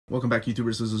Welcome back,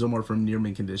 YouTubers. This is Omar from Near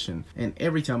Mint Condition, and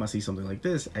every time I see something like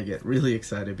this, I get really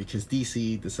excited because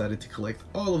DC decided to collect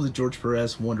all of the George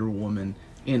Perez Wonder Woman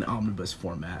in omnibus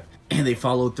format, and they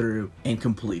followed through and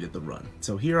completed the run.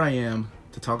 So here I am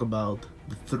to talk about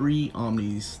the 3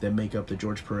 omnis that make up the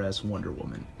George Perez Wonder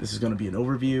Woman. This is going to be an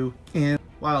overview, and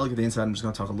while I look at the inside, I'm just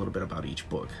going to talk a little bit about each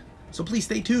book. So please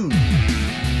stay tuned.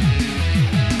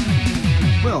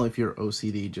 Well, if you're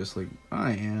OCD just like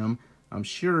I am, I'm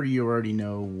sure you already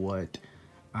know what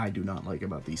I do not like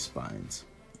about these spines.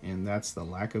 And that's the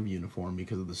lack of uniform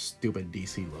because of the stupid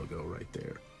DC logo right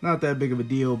there. Not that big of a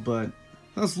deal, but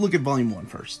let's look at Volume 1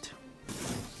 first.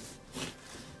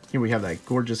 Here we have that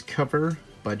gorgeous cover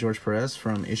by George Perez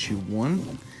from issue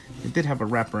 1. It did have a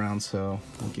wraparound, so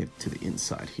we'll get to the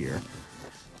inside here.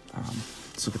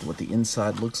 Let's look at what the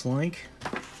inside looks like.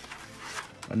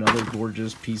 Another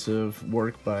gorgeous piece of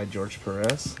work by George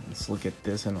Perez. Let's look at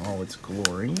this in all its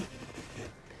glory.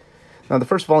 Now, the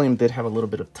first volume did have a little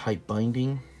bit of tight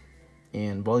binding,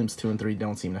 and volumes 2 and 3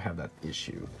 don't seem to have that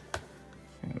issue.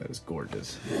 And that is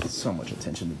gorgeous. So much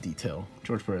attention to detail.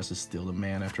 George Perez is still the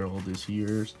man after all these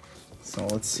years. So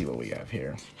let's see what we have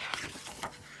here.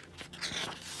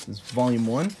 This is volume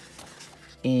 1,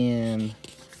 and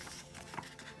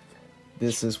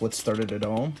this is what started it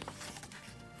all.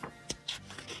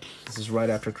 This is right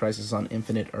after Crisis on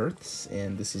Infinite Earths,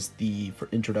 and this is the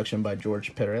introduction by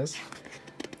George Perez,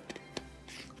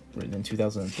 written in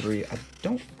 2003. I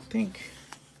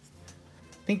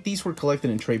think these were collected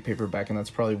in trade paperback, and that's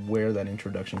probably where that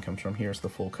introduction comes from. Here's the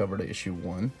full cover to issue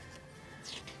 1.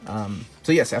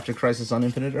 So yes, after Crisis on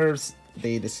Infinite Earths,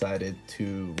 they decided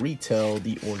to retell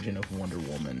the origin of Wonder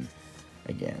Woman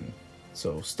again.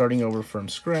 So starting over from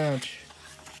scratch,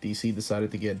 DC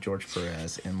decided to get George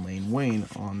Perez and Len Wein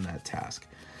on that task.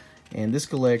 And this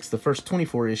collects the first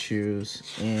 24 issues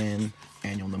in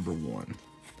annual number 1.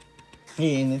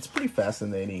 And it's pretty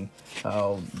fascinating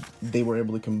how they were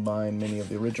able to combine many of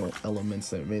the original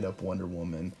elements that made up Wonder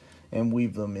Woman and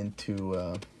weave them into,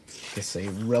 I guess, a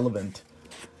relevant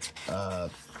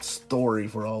story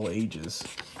for all ages.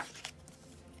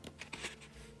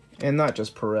 And not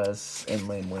just Perez and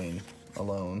Len Wein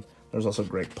alone. There's also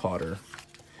Greg Potter,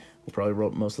 who probably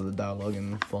wrote most of the dialogue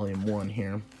in volume 1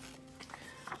 here.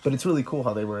 But it's really cool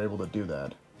how they were able to do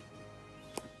that.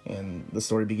 And the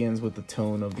story begins with the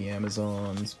tone of the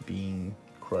Amazons being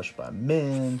crushed by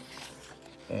men,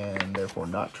 and therefore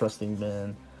not trusting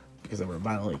men because they were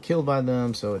violently killed by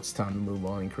them, so it's time to move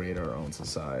on and create our own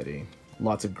society.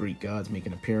 Lots of Greek gods make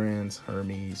an appearance: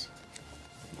 Hermes,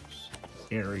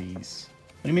 Ares.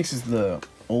 And he mixes the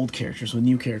old characters with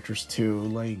new characters too,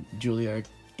 like Julia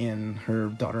and her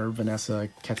daughter Vanessa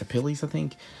Catapilles, I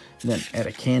think, and then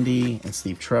Etta Candy and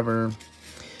Steve Trevor.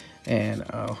 And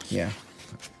oh yeah,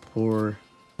 poor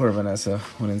Vanessa,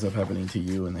 what ends up happening to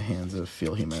you in the hands of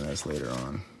Phil Jimenez later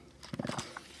on. Yeah.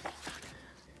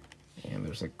 And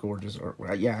there's a gorgeous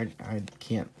artwork. Yeah, I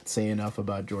can't say enough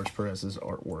about George Perez's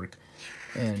artwork.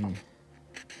 And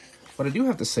what I do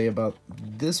have to say about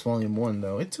this volume 1,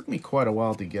 though, it took me quite a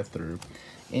while to get through.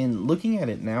 And looking at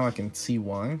it now, I can see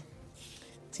why.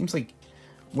 It seems like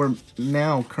where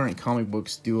now current comic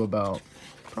books do about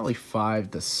probably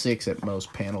 5 to 6 at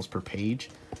most panels per page.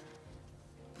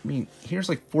 I mean, here's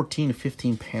like 14 to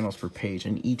 15 panels per page,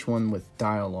 and each one with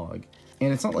dialogue.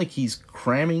 And it's not like he's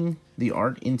cramming the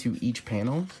art into each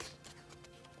panel,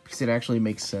 because it actually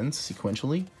makes sense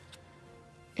sequentially.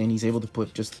 And he's able to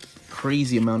put just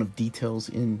crazy amount of details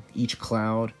in each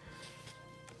cloud,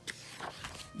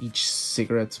 each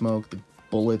cigarette smoke, the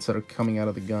bullets that are coming out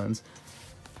of the guns.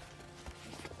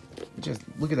 Just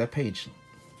look at that page.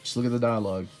 Just look at the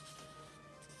dialogue.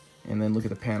 And then look at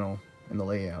the panel and the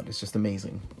layout. It's just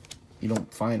amazing. You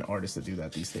don't find artists that do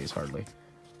that these days, hardly.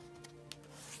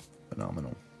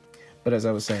 Phenomenal. But as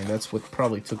I was saying, that's what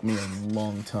probably took me a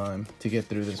long time to get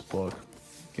through this book,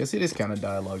 because it is kind of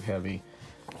dialogue heavy.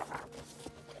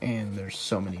 And there's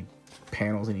so many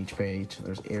panels in each page.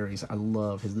 There's Ares. I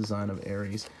love his design of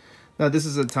Ares. Now, this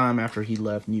is a time after he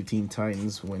left New Teen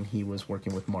Titans when he was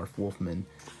working with Marv Wolfman.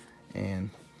 And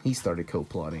he started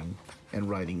co-plotting and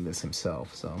writing this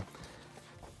himself. So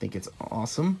I think it's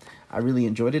awesome. I really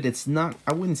enjoyed it. It's not,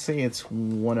 I wouldn't say it's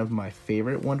one of my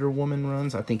favorite Wonder Woman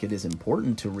runs. I think it is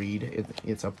important to read.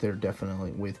 It's up there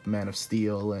definitely with Man of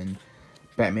Steel and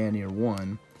Batman Year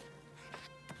One.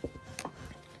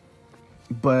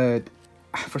 But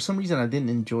for some reason, I didn't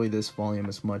enjoy this volume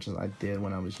as much as I did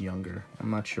when I was younger. I'm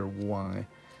not sure why.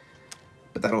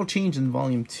 But that'll change in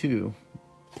volume 2.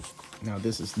 Now,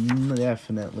 this is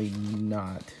definitely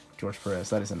not George Perez.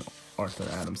 That is an Arthur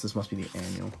Adams. This must be the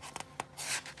annual.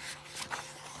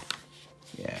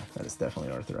 Yeah, that is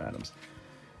definitely Arthur Adams.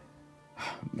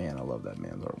 Man, I love that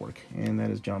man's artwork. And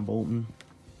that is John Bolton.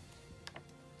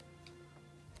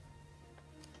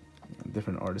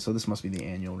 Different artist. So this must be the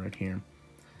annual right here.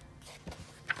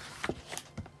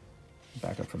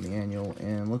 Back up from the annual,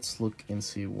 and let's look and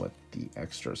see what the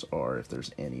extras are, if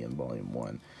there's any in volume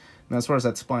 1. Now, as far as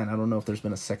that spine, I don't know if there's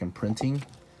been a second printing.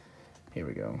 Here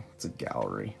we go. It's a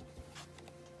gallery.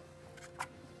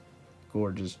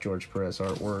 Gorgeous George Perez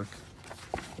artwork.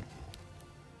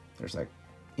 There's that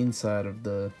inside of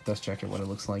the dust jacket, what it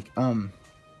looks like. I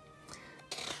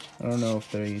don't know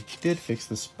if they did fix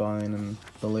the spine in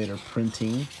the later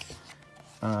printing,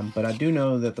 but I do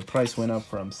know that the price went up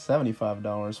from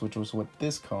 $75, which was what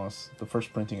this cost, the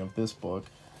first printing of this book,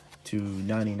 to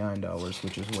 $99,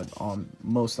 which is what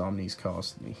most Omnis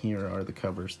cost. Here are the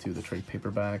covers to the trade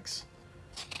paperbacks,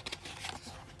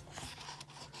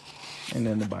 and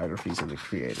then the biographies of the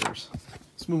creators.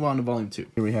 Let's move on to volume 2.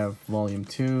 Here we have volume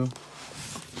 2,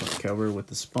 the cover with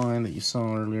the spine that you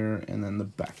saw earlier, and then the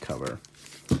back cover.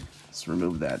 Let's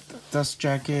remove that dust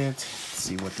jacket,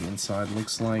 see what the inside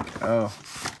looks like. Oh,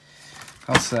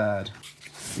 how sad.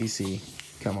 DC,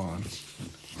 come on.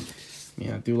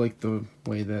 Yeah, I do like the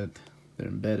way that they're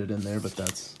embedded in there, but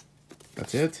that's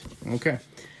it. Okay,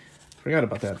 forgot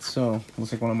about that. So,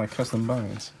 looks like one of my custom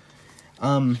binds.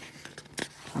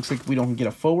 Looks like we don't get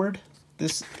a forward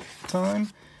this time,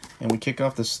 and we kick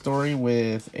off the story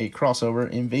with a crossover,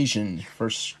 Invasion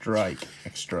First Strike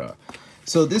Extra.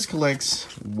 So this collects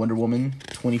Wonder Woman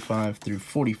 25 through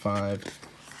 45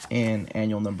 and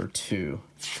annual number 2.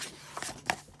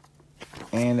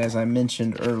 And as I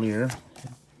mentioned earlier,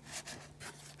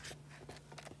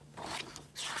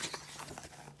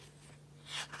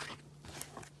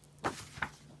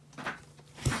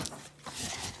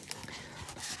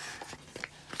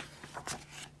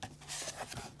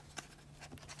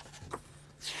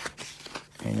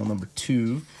 annual number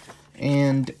 2.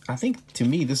 And I think, to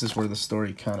me, this is where the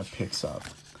story kind of picks up.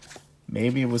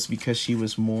 Maybe it was because she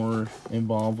was more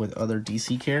involved with other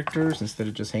DC characters instead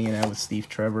of just hanging out with Steve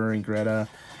Trevor and Greta,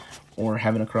 or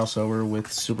having a crossover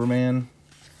with Superman.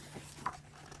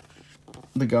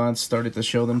 The gods started to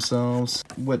show themselves.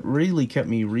 What really kept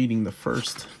me reading the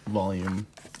first volume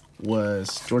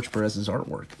was George Perez's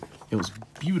artwork. It was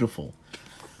beautiful.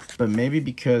 But maybe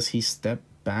because he stepped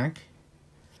back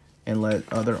and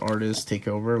let other artists take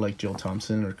over, like Jill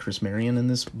Thompson or Chris Marion in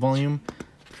this volume,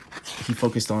 he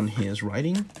focused on his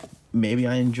writing. Maybe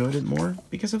I enjoyed it more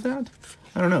because of that.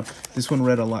 I don't know. This one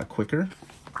read a lot quicker.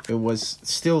 It was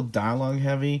still dialogue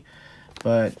heavy,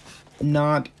 but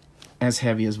not as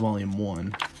heavy as volume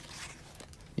 1.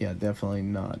 Yeah, definitely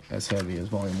not as heavy as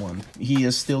volume 1. He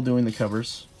is still doing the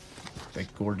covers.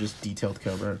 That gorgeous detailed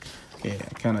cover. Okay,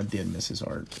 I kind of did miss his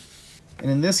art. And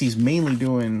in this, he's mainly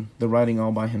doing the writing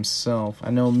all by himself.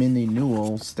 I know Mindy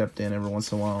Newell stepped in every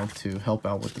once in a while to help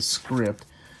out with the script,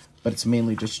 but it's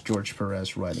mainly just George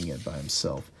Perez writing it by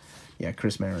himself. Yeah,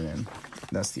 Chris Marion,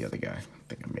 that's the other guy.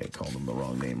 I think I may have called him the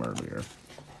wrong name earlier.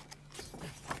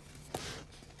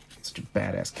 Such a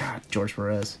badass. God, George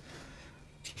Perez.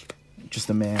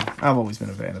 Just a man. I've always been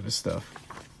a fan of his stuff,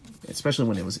 especially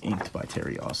when it was inked by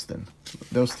Terry Austin.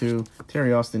 Those two,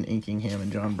 Terry Austin inking him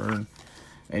and John Byrne.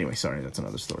 Anyway, sorry, that's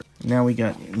another story. Now we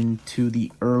got into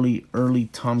the early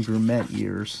Tom Grummett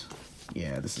years.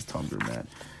 Yeah, this is Tom Grummett,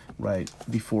 right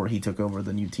before he took over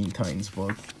the new Teen Titans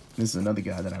book. This is another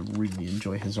guy that I really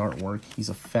enjoy his artwork. He's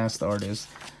a fast artist.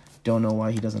 Don't know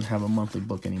why he doesn't have a monthly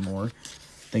book anymore.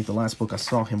 I think the last book I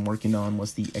saw him working on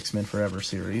was the X-Men Forever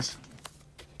series.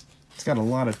 It's got a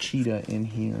lot of cheetah in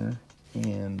here,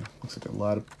 and looks like a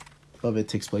lot of it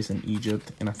takes place in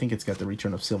Egypt, and I think it's got the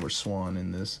return of Silver Swan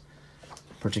in this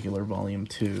particular volume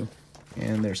 2.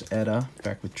 And there's Etta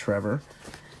back with Trevor.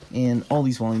 And all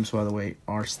these volumes, by the way,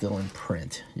 are still in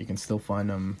print. You can still find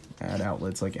them at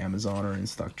outlets like Amazon or In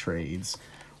Stock Trades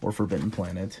or Forbidden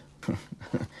Planet.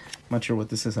 Not sure what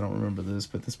this is, I don't remember this,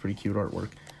 but this pretty cute artwork.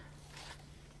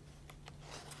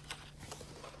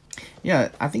 Yeah,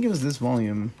 I think it was this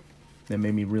volume that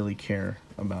made me really care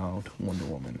about Wonder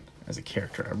Woman as a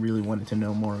character. I really wanted to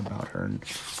know more about her and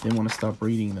didn't want to stop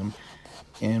reading them.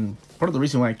 And part of the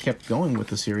reason why I kept going with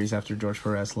the series after George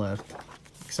Perez left,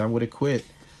 because I would have quit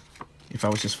if I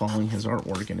was just following his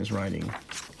artwork and his writing.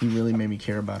 He really made me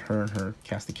care about her and her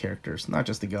cast of characters. Not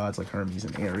just the gods like Hermes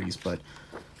and Ares, but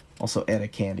also Etta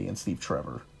Candy and Steve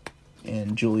Trevor.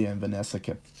 And Julia and Vanessa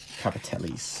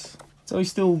Capitellis. So he's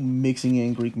still mixing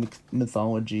in Greek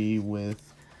mythology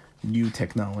with new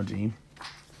technology.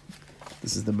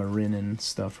 This is the Marinin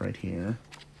stuff right here.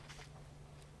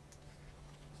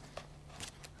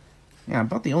 Yeah,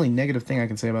 about the only negative thing I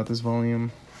can say about this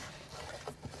volume,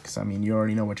 because because I mean, you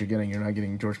already know what you're getting. You're not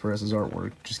getting George Perez's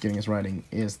artwork, just getting his writing,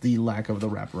 is the lack of the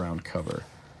wraparound cover.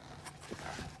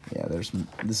 Yeah,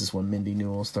 this is when Mindy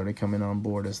Newell started coming on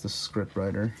board as the script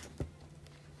writer.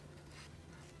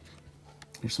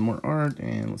 Here's some more art,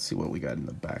 and let's see what we got in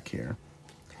the back here.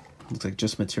 Looks like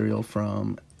just material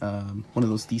from one of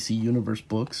those DC Universe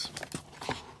books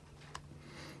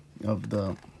of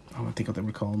the, I think what they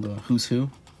were called, the Who's Who.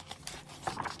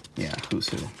 Yeah, Who's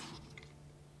Who.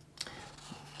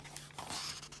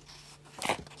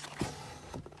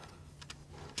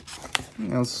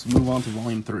 Now let's move on to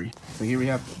Volume 3. So here we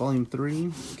have Volume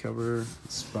 3, cover,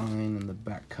 spine, and the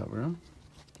back cover.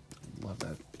 Love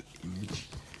that image.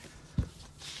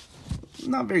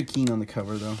 Not very keen on the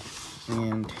cover, though.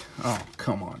 And, oh,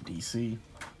 come on, DC.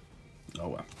 Oh,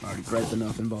 well, I already griped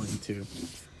enough in Volume 2.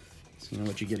 So you know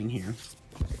what you're getting here.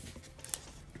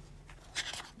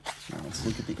 Now let's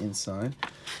look at the inside.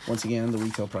 Once again, the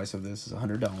retail price of this is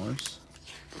 $100.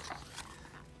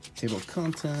 Table of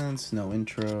contents, no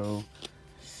intro.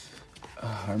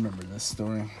 I remember this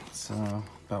story. It's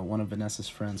about one of Vanessa's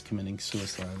friends committing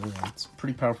suicide. It's a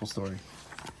pretty powerful story.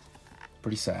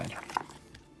 Pretty sad.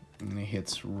 And it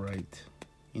hits right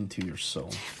into your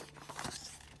soul.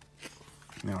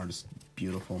 The art is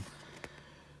beautiful.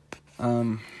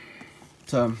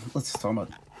 So let's talk about,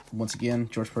 once again,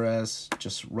 George Perez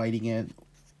just writing it,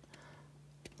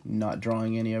 not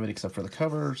drawing any of it except for the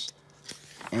covers.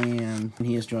 And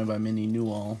he is joined by Mindy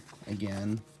Newell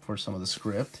again for some of the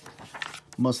script.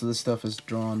 Most of the stuff is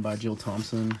drawn by Jill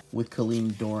Thompson with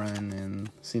Colleen Doran and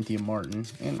Cynthia Martin.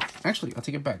 And actually, I'll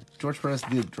take it back. George Perez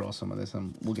did draw some of this,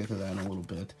 and we'll get to that in a little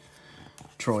bit.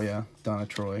 Troya, Donna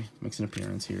Troy, makes an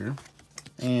appearance here.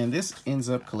 And this ends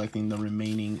up collecting the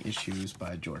remaining issues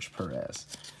by George Perez.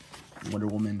 Wonder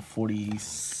Woman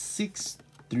 46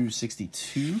 through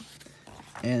 62.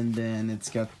 And then it's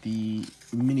got the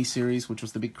miniseries, which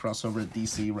was the big crossover at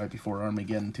DC right before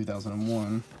Armageddon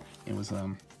 2001. It was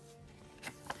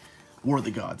War of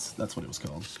the Gods, that's what it was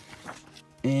called.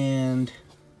 And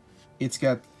it's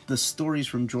got the stories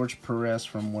from George Perez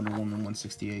from Wonder Woman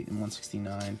 168 and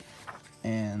 169,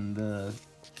 and the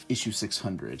issue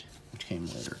 600, which came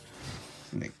later.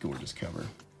 And that gorgeous cover.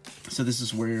 So this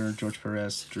is where George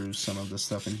Perez drew some of the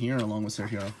stuff in here, along with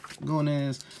Sergio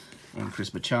Gomez and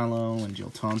Chris Bachalo and Jill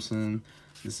Thompson.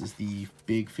 This is the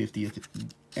big 50th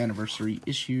anniversary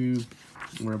issue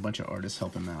where a bunch of artists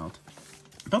help him out.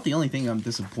 About the only thing I'm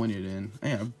disappointed in,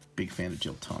 I'm a big fan of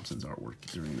Jill Thompson's artwork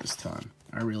during this time.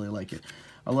 I really like it.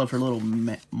 I love her little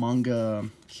manga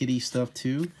kitty stuff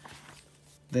too.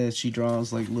 That she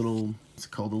draws like little, it's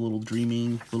called the little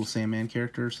dreaming, little Sandman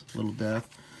characters, Little Death.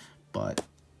 But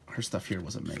her stuff here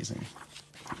was amazing.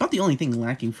 About the only thing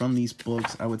lacking from these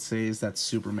books, I would say, is that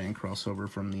Superman crossover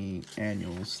from the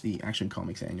annuals, the Action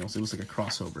Comics annuals. It was like a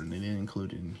crossover, and they didn't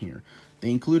include it in here. They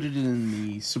included it in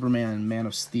the Superman Man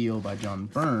of Steel by John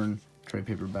Byrne trade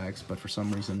paperbacks, but for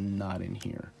some reason not in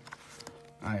here.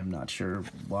 I am not sure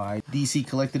why DC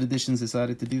Collected Editions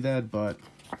decided to do that, but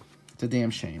it's a damn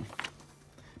shame.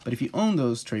 But if you own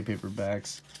those trade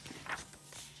paperbacks,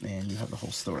 man, you have the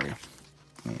whole story.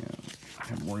 And I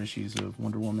have more issues of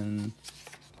Wonder Woman.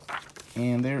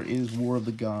 And there is War of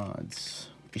the Gods,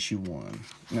 issue 1.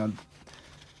 Now,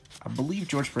 I believe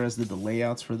George Perez did the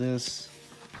layouts for this.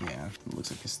 Yeah, it looks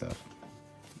like his stuff.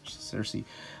 Cersei.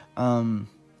 And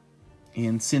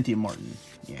Cynthia Martin,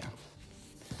 yeah.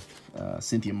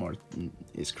 Cynthia Martin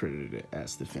is credited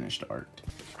as the finished art.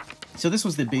 So this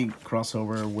was the big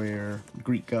crossover where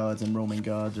Greek gods and Roman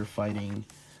gods are fighting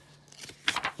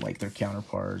like their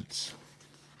counterparts.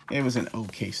 It was an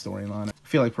okay storyline. I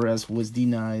feel like Perez was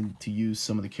denied to use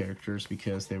some of the characters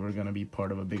because they were going to be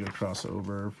part of a bigger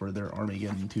crossover for their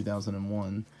Armageddon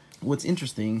 2001. What's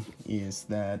interesting is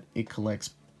that it collects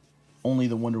only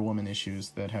the Wonder Woman issues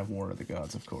that have War of the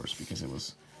Gods, of course, because it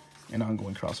was an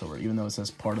ongoing crossover. Even though it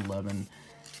says Part 11,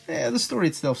 the story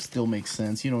itself still makes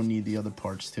sense. You don't need the other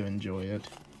parts to enjoy it.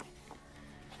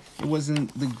 It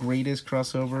wasn't the greatest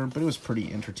crossover, but it was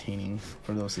pretty entertaining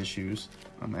for those issues.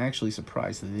 I'm actually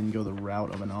surprised they didn't go the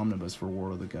route of an omnibus for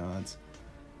War of the Gods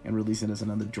and release it as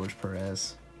another George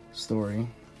Perez story.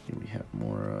 Here we have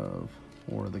more of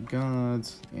War of the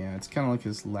Gods. Yeah, it's kind of like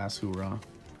his last hurrah.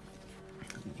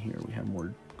 Here we have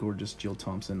more gorgeous Jill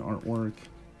Thompson artwork.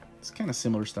 It's kind of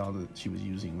similar style that she was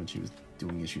using when she was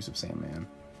doing issues of Sandman.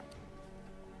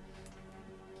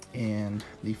 And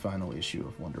the final issue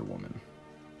of Wonder Woman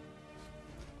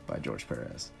by George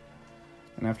Perez.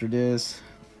 And after this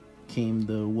came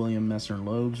the William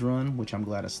Messner-Loebs run, which I'm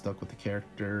glad I stuck with the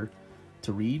character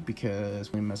to read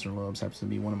because William Messner-Loebs happens to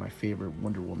be one of my favorite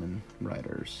Wonder Woman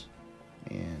writers.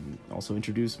 and also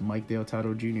introduced Mike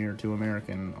Deodato Jr. to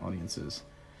American audiences,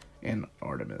 and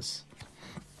Artemis.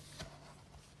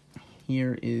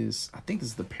 Here is, I think this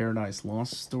is the Paradise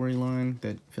Lost storyline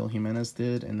that Phil Jimenez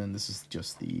did, and then this is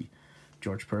just the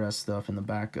George Perez stuff in the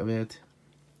back of it,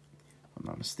 if I'm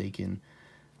not mistaken.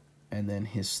 And then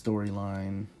his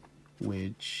storyline,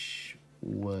 which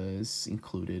was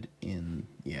included in,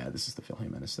 yeah, this is the Phil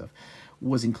Jimenez stuff,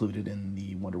 was included in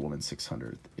the Wonder Woman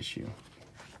 600th issue.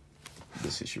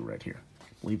 This issue right here. I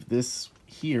believe this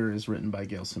here is written by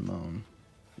Gail Simone.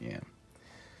 Yeah.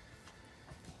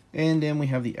 And then we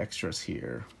have the extras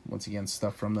here. Once again,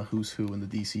 stuff from the Who's Who in the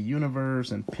DC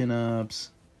Universe and pinups.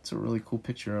 It's a really cool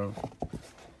picture of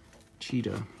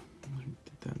Cheetah.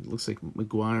 That looks like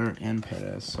Maguire and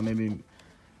Perez. So maybe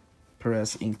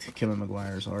Perez inked Kevin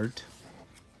Maguire's art.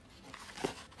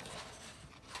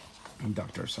 And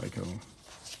Dr. Psycho.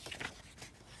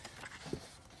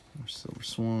 Or Silver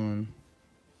Swan.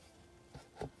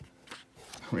 I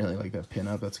really like that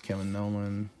pinup. That's Kevin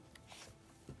Nolan.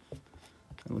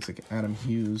 It looks like Adam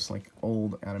Hughes, like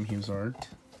old Adam Hughes art.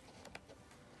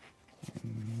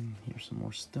 And here's some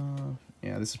more stuff.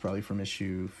 Yeah, this is probably from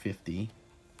issue 50.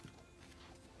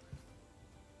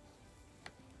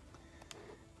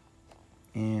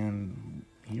 And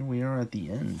here we are at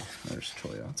the end. There's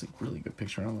Toya. That's a really good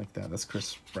picture. I like that. That's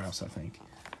Chris Sprouse, I think.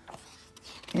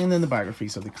 And then the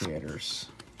biographies of the creators.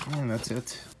 And that's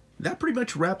it. That pretty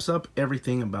much wraps up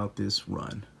everything about this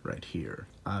run right here.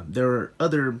 There are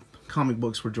other comic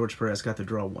books where George Perez got to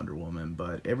draw Wonder Woman,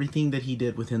 but everything that he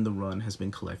did within the run has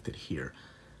been collected here.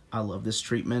 I love this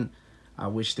treatment. I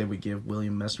wish they would give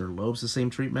William Messner Loebs the same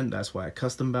treatment. That's why I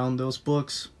custom bound those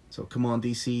books. So come on,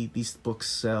 DC, these books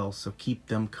sell, so keep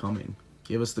them coming.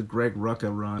 Give us the Greg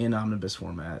Rucka run in omnibus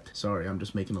format. Sorry, I'm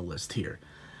just making a list here.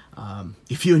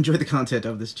 If you enjoy the content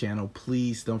of this channel,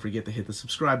 please don't forget to hit the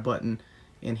subscribe button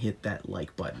and hit that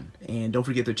like button. And don't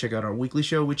forget to check out our weekly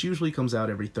show, which usually comes out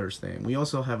every Thursday. And we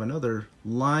also have another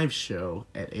live show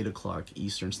at 8 o'clock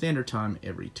Eastern Standard Time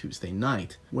every Tuesday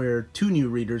night, where 2 new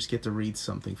readers get to read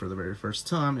something for the very first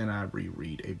time, and I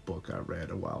reread a book I read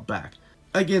a while back.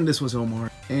 Again, this was Omar,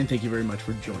 and thank you very much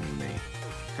for joining me.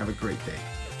 Have a great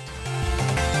day.